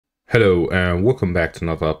Hello and welcome back to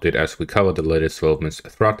another update as we cover the latest developments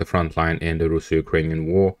throughout the front line in the Russo-Ukrainian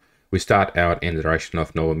war. We start out in the direction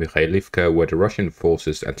of Avdiivka, where the Russian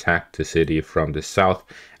forces attacked the city from the south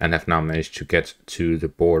and have now managed to get to the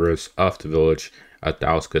borders of the village at the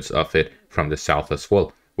outskirts of it from the south as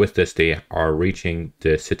well. With this, they are reaching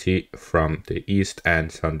the city from the east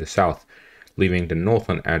and from the south, leaving the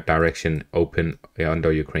northern direction open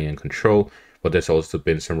under Ukrainian control, but there's also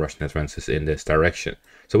been some Russian advances in this direction.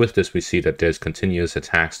 So with this, we see that there's continuous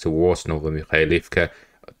attacks towards Avdiivka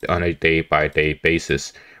on a day-by-day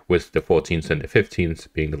basis, with the 14th and the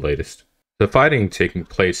 15th being the latest. The fighting taking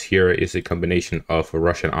place here is a combination of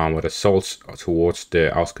Russian armored assaults towards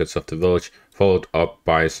the outskirts of the village, followed up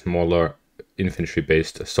by smaller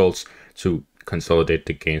infantry-based assaults to consolidate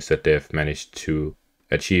the gains that they've managed to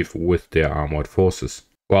achieve with their armored forces.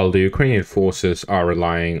 While the Ukrainian forces are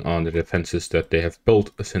relying on the defenses that they have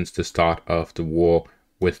built since the start of the war,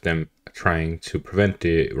 with them trying to prevent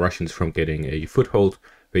the Russians from getting a foothold,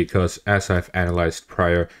 because as I've analyzed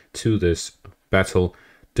prior to this battle,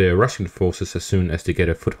 the Russian forces, as soon as they get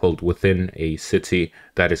a foothold within a city,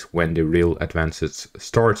 that is when the real advances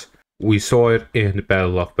start. We saw it in the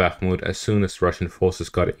Battle of Bakhmut. As soon as Russian forces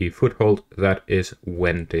got a foothold, that is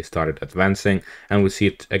when they started advancing, and we see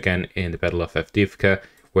it again in the Battle of Avdiivka,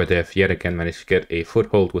 where they have yet again managed to get a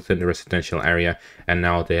foothold within the residential area, and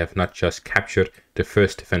now they have not just captured the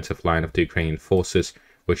first defensive line of the Ukrainian forces,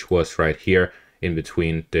 which was right here in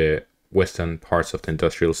between the western parts of the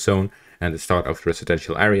industrial zone and the start of the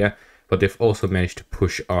residential area, but they've also managed to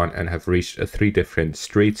push on and have reached three different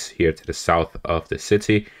streets here to the south of the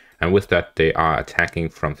city, and with that they are attacking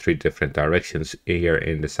from three different directions here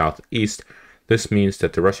in the southeast. This means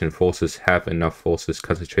that the Russian forces have enough forces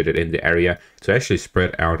concentrated in the area to actually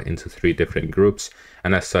spread out into three different groups,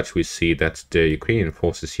 and as such we see that the Ukrainian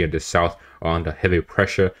forces here in the south are under heavy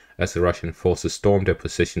pressure as the Russian forces storm their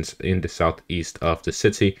positions in the southeast of the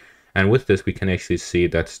city. And with this we can actually see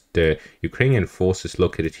that the Ukrainian forces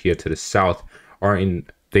located here to the south are in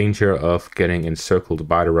danger of getting encircled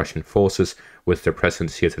by the Russian forces with their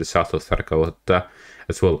presence here to the south of Sarkota,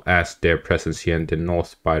 as well as their presence here in the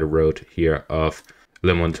north by the road here of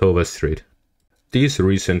Lemontova Street. These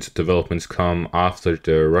recent developments come after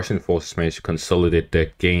the Russian forces managed to consolidate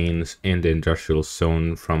their gains in the industrial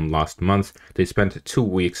zone from last month. They spent 2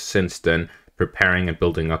 weeks since then preparing and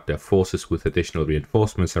building up their forces with additional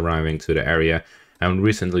reinforcements arriving to the area, and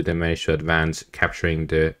recently they managed to advance, capturing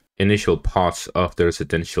the initial parts of the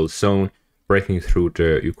residential zone, breaking through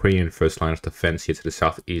the Ukrainian first line of defense here to the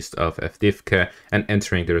southeast of Avdiivka and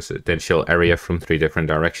entering the residential area from three different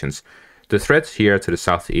directions. The threat here to the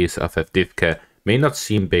southeast of Avdiivka may not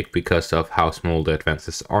seem big because of how small the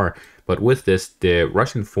advances are, but with this, the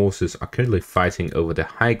Russian forces are currently fighting over the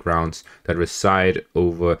high grounds that reside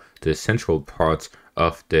over the central parts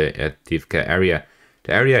of the Avdiivka area.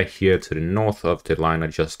 The area here to the north of the line I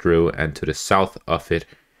just drew and to the south of it,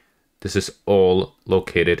 this is all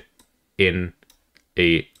located in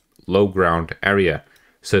a low ground area.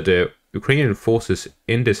 So the Ukrainian forces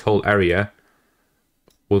in this whole area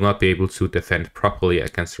will not be able to defend properly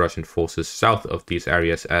against Russian forces south of these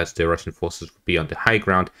areas, as the Russian forces would be on the high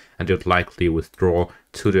ground and they would likely withdraw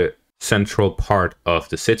to the central part of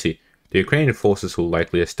the city. The Ukrainian forces will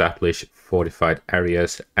likely establish fortified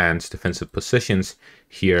areas and defensive positions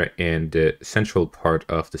here in the central part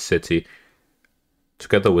of the city,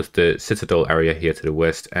 together with the citadel area here to the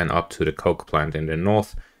west and up to the coke plant in the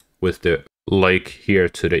north, with the lake here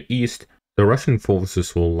to the east. The Russian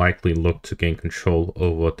forces will likely look to gain control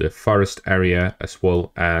over the forest area as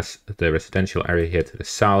well as the residential area here to the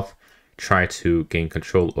south, try to gain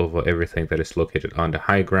control over everything that is located on the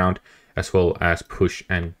high ground, as well as push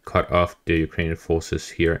and cut off the Ukrainian forces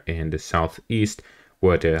here in the southeast,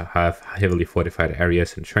 where they have heavily fortified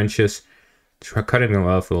areas and trenches. Cutting them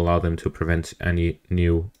off will allow them to prevent any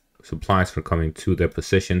new supplies from coming to their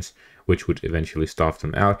positions, which would eventually starve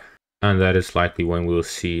them out. And that is likely when we'll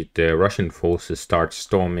see the Russian forces start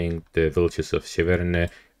storming the villages of Severne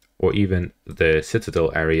or even the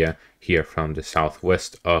citadel area here from the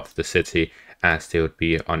southwest of the city, as they would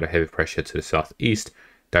be under heavy pressure to the southeast,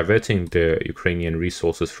 diverting the Ukrainian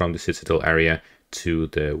resources from the citadel area to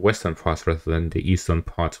the western parts rather than the eastern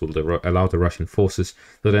parts, will allow the Russian forces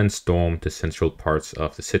to then storm the central parts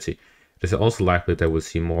of the city. It is also likely that we'll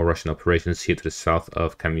see more Russian operations here to the south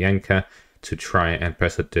of Kamyanka to try and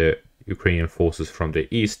press at the Ukrainian forces from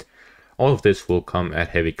the east. All of this will come at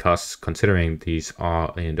heavy costs, considering these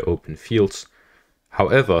are in the open fields.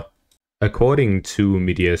 However, according to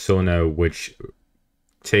Mediasona, which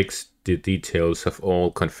takes the details of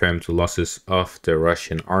all confirmed losses of the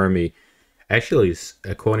Russian army Actually,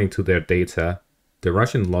 according to their data, the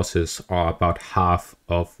Russian losses are about half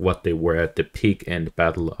of what they were at the peak in the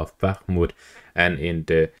Battle of Bakhmut and in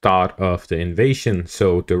the start of the invasion.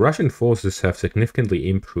 So the Russian forces have significantly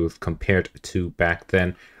improved compared to back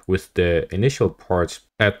then, with the initial parts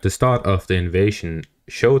at the start of the invasion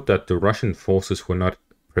showed that the Russian forces were not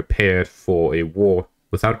prepared for a war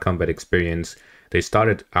without combat experience. They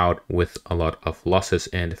started out with a lot of losses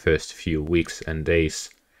in the first few weeks and days.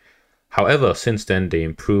 However, since then they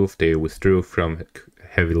improved, they withdrew from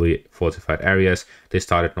heavily fortified areas, they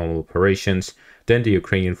started normal operations, then the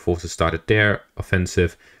Ukrainian forces started their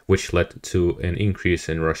offensive, which led to an increase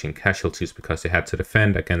in Russian casualties because they had to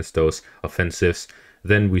defend against those offensives.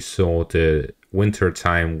 Then we saw the winter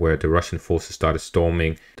time where the Russian forces started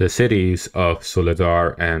storming the cities of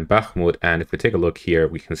Soledar and Bakhmut, and if we take a look here,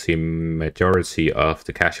 we can see majority of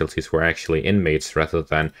the casualties were actually inmates rather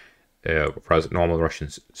than normal Russian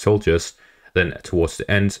soldiers. Then towards the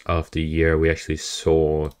end of the year, we actually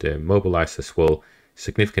saw the mobilized as well,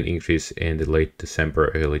 significant increase in the late December,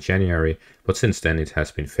 early January, but since then it has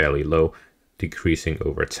been fairly low, decreasing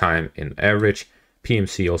over time in average.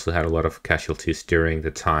 PMC also had a lot of casualties during the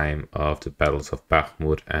time of the battles of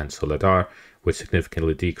Bakhmut and Soledar, which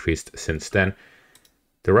significantly decreased since then.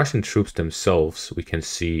 The Russian troops themselves, we can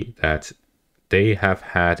see that they have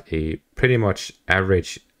had a pretty much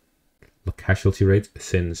average casualty rate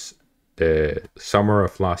since the summer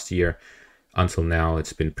of last year until now.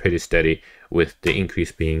 It's been pretty steady, with the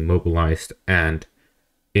increase being mobilized and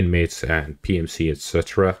inmates and PMC,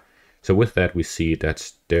 etc. So with that, we see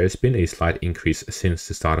that there's been a slight increase since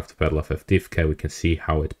the start of the Battle of Avdiivka. We can see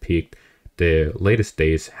how it peaked. The latest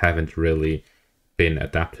days haven't really been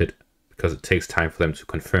adapted because it takes time for them to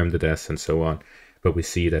confirm the deaths and so on. But we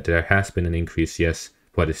see that there has been an increase, yes,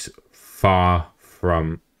 but it's far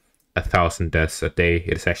from 1,000 deaths a day.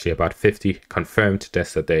 It is actually about 50 confirmed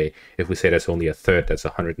deaths a day. If we say that's only a third, that's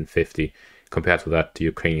 150. Compared to that, the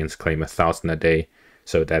Ukrainians claim 1,000 a day.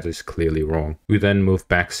 So that is clearly wrong. We then move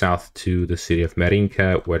back south to the city of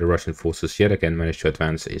Marinka, where the Russian forces yet again managed to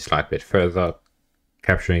advance a slight bit further,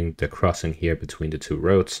 capturing the crossing here between the two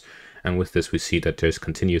roads. And with this, we see that there's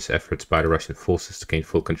continuous efforts by the Russian forces to gain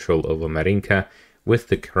full control over Marinka. With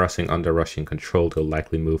the crossing under Russian control, they'll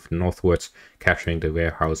likely move northwards, capturing the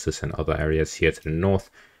warehouses and other areas here to the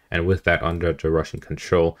north. And with that under the Russian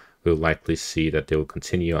control, we'll likely see that they will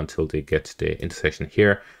continue until they get to the intersection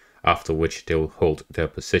here, after which they will hold their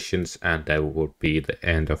positions, and that will be the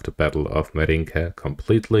end of the Battle of Marinka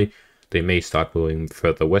completely. They may start moving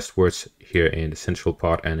further westwards here in the central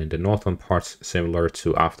part and in the northern parts, similar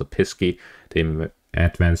to after Pisky. They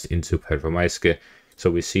advanced into Pervomaiske. So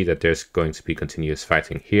we see that there's going to be continuous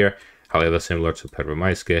fighting here. However, similar to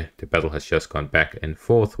Pervomaiske, the battle has just gone back and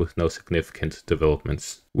forth with no significant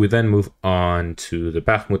developments. We then move on to the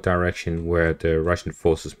Bakhmut direction, where the Russian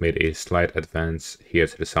forces made a slight advance here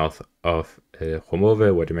to the south of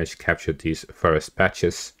Khomove, where they managed to capture these forest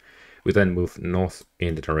patches. We then move north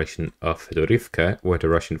in the direction of Avdiivka, where the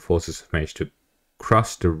Russian forces managed to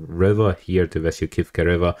cross the river here, the Vesyukivka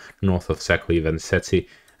River, north of Zaklivanseti,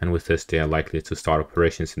 and with this they are likely to start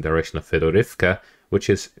operations in the direction of Avdiivka, which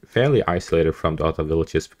is fairly isolated from the other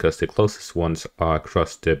villages because the closest ones are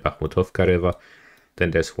across the Bakhmutovka River. Then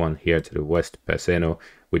there's one here to the west, Peseno,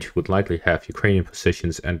 which would likely have Ukrainian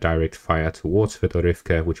positions and direct fire towards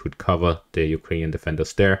Avdiivka, which would cover the Ukrainian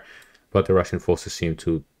defenders there. But the Russian forces seem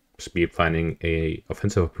to be planning a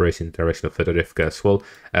offensive operation in the direction of Avdiivka as well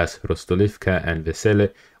as Rostolivka and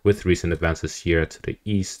Vesele, with recent advances here to the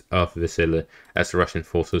east of Vesele, as the Russian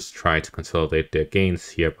forces try to consolidate their gains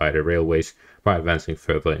here by the railways by advancing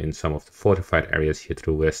further in some of the fortified areas here to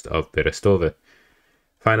the west of Berestove.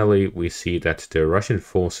 Finally, we see that the Russian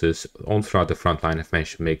forces all throughout the front line have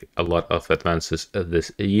managed to make a lot of advances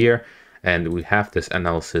this year, and we have this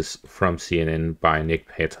analysis from CNN by Nick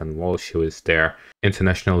Payton-Walsh, who is their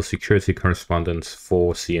international security correspondent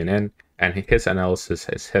for CNN, and his analysis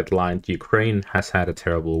is headlined, "Ukraine has had a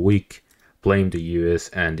terrible week, blame the US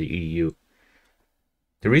and the EU."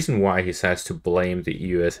 The reason why he says to blame the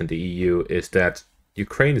US and the EU is that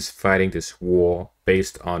Ukraine is fighting this war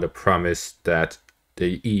based on the promise that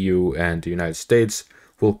the EU and the United States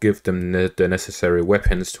will give them the necessary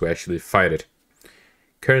weapons to actually fight it.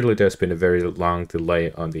 Currently, there's been a very long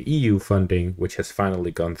delay on the EU funding, which has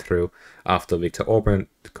finally gone through after Viktor Orban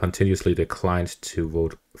continuously declined to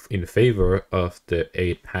vote in favor of the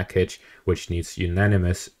aid package, which needs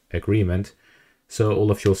unanimous agreement. So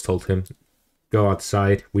Olaf Scholz told him, go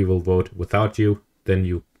outside, we will vote without you, then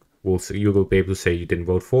you will be able to say you didn't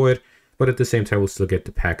vote for it, but at the same time we'll still get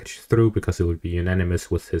the package through because it will be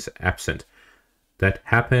unanimous with his absent. That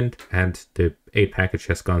happened, and the aid package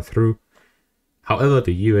has gone through. However,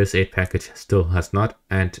 the US aid package still has not,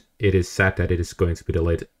 and it is sad that it is going to be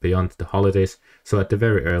delayed beyond the holidays. So at the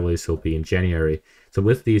very earliest, it'll be in January. So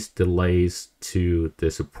with these delays to the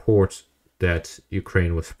support that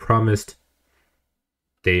Ukraine was promised,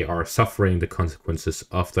 they are suffering the consequences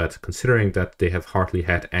of that, considering that they have hardly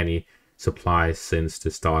had any supply since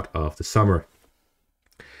the start of the summer.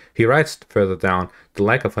 He writes further down, the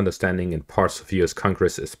lack of understanding in parts of US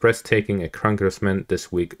Congress is breathtaking. A congressman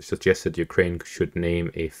this week suggested Ukraine should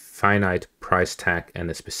name a finite price tag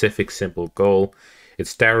and a specific simple goal. It's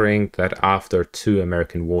staggering that after 2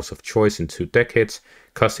 American wars of choice in 2 decades,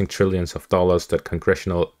 costing trillions of dollars, that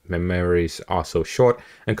congressional memories are so short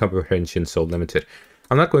and comprehension so limited.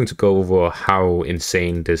 I'm not going to go over how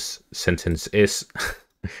insane this sentence is.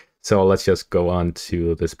 So let's just go on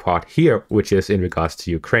to this part here, which is in regards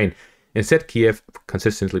to Ukraine. Instead, Kiev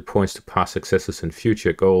consistently points to past successes and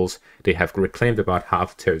future goals. They have reclaimed about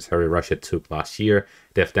half the territory Russia took last year.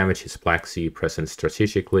 They have damaged its Black Sea presence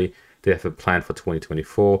strategically. They have a plan for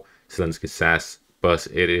 2024, Zelensky says, but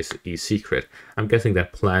it is a secret. I'm guessing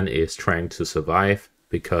that plan is trying to survive,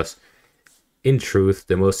 because in truth,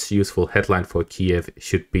 the most useful headline for Kiev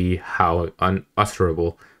should be how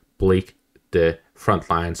unutterable bleak the front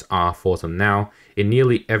lines are for them now. In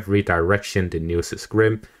nearly every direction, the news is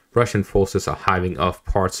grim. Russian forces are hiving off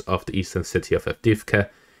parts of the eastern city of Avdiivka.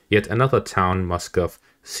 Yet another town, Moscow,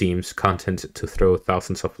 seems content to throw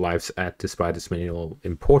thousands of lives at despite its minimal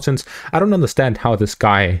importance. I don't understand how this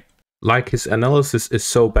guy, like, his analysis is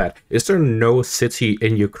so bad. Is there no city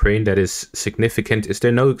in Ukraine that is significant? Is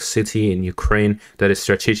there no city in Ukraine that is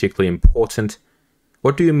strategically important?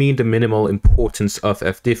 What do you mean the minimal importance of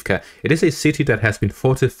Avdiivka? It is a city that has been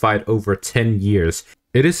fortified over 10 years.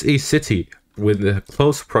 It is a city with a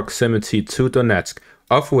close proximity to Donetsk,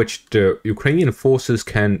 of which the Ukrainian forces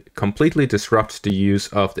can completely disrupt the use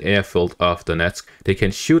of the airfield of Donetsk. They can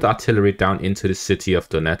shoot artillery down into the city of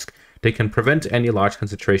Donetsk. They can prevent any large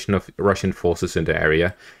concentration of Russian forces in the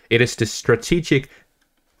area. It is the strategic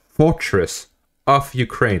fortress of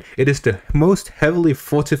Ukraine. It is the most heavily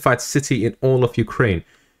fortified city in all of Ukraine.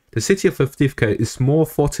 The city of Avdiivka is more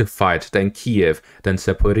fortified than Kiev, than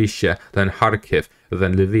Zaporizhia, than Kharkiv,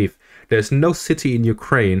 than Lviv. There's no city in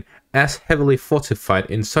Ukraine as heavily fortified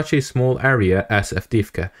in such a small area as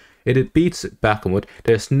Avdiivka. It beats Bakhmut.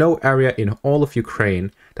 There's no area in all of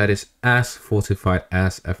Ukraine that is as fortified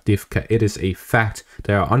as Avdiivka. It is a fact.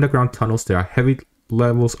 There are underground tunnels, there are heavy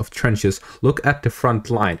levels of trenches. Look at the front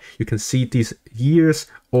line. You can see these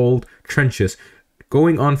years-old trenches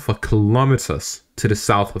going on for kilometers to the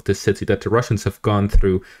south of the city that the Russians have gone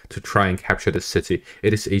through to try and capture the city.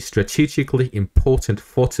 It is a strategically important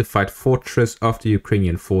fortified fortress of the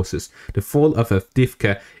Ukrainian forces. The fall of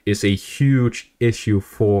Avdiivka is a huge issue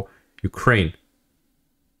for Ukraine.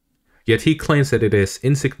 Yet he claims that it is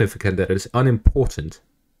insignificant, that it is unimportant.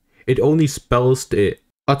 It only spells the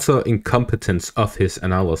utter incompetence of his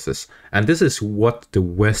analysis. And this is what the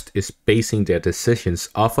West is basing their decisions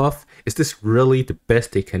off of. Is this really the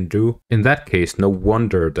best they can do? In that case, no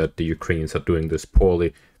wonder that the Ukrainians are doing this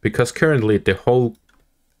poorly, because currently the whole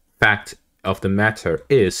fact of the matter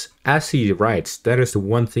is, as he writes, that is the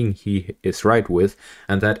one thing he is right with,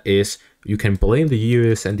 and that is you can blame the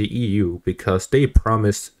US and the EU because they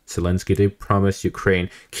promised Zelensky, they promised Ukraine,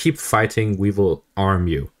 keep fighting, we will arm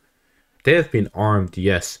you. They have been armed,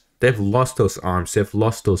 yes. They've lost those arms, they've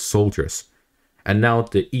lost those soldiers. And now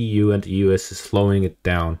the EU and the US is slowing it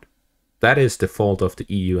down. That is the fault of the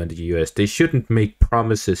EU and the US. They shouldn't make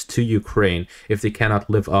promises to Ukraine if they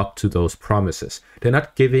cannot live up to those promises. They're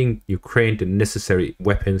not giving Ukraine the necessary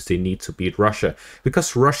weapons they need to beat Russia,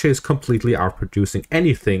 because Russia is completely outproducing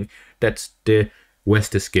anything that the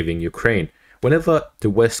West is giving Ukraine. Whenever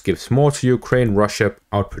the West gives more to Ukraine, Russia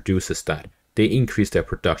outproduces that. They increase their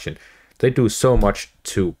production. They do so much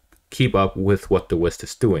to keep up with what the West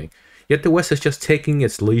is doing. Yet the West is just taking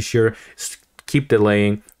its leisure, keep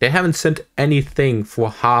delaying. They haven't sent anything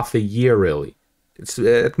for half a year, really. It's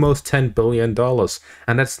at most $10 billion,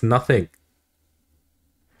 and that's nothing.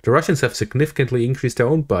 The Russians have significantly increased their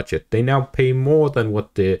own budget. They now pay more than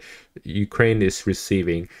what the Ukraine is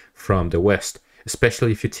receiving from the West,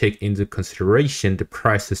 especially if you take into consideration the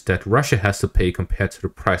prices that Russia has to pay compared to the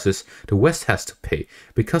prices the West has to pay.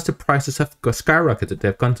 Because the prices have skyrocketed,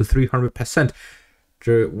 they've gone to 300%.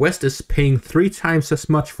 The West is paying 3 times as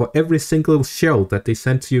much for every single shell that they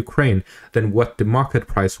sent to Ukraine than what the market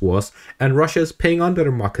price was, and Russia is paying under the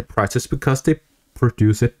market prices because they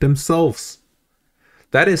produce it themselves.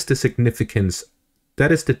 That is the significance,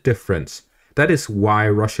 that is the difference. That is why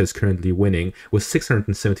Russia is currently winning with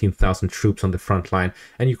 617,000 troops on the front line,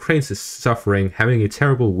 and Ukraine is suffering, having a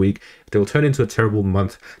terrible week. They'll turn into a terrible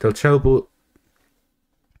month. They'll turn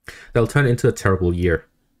into a terrible year.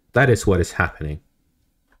 That is what is happening.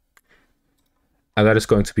 And that is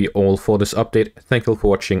going to be all for this update. Thank you all for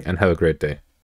watching and have a great day.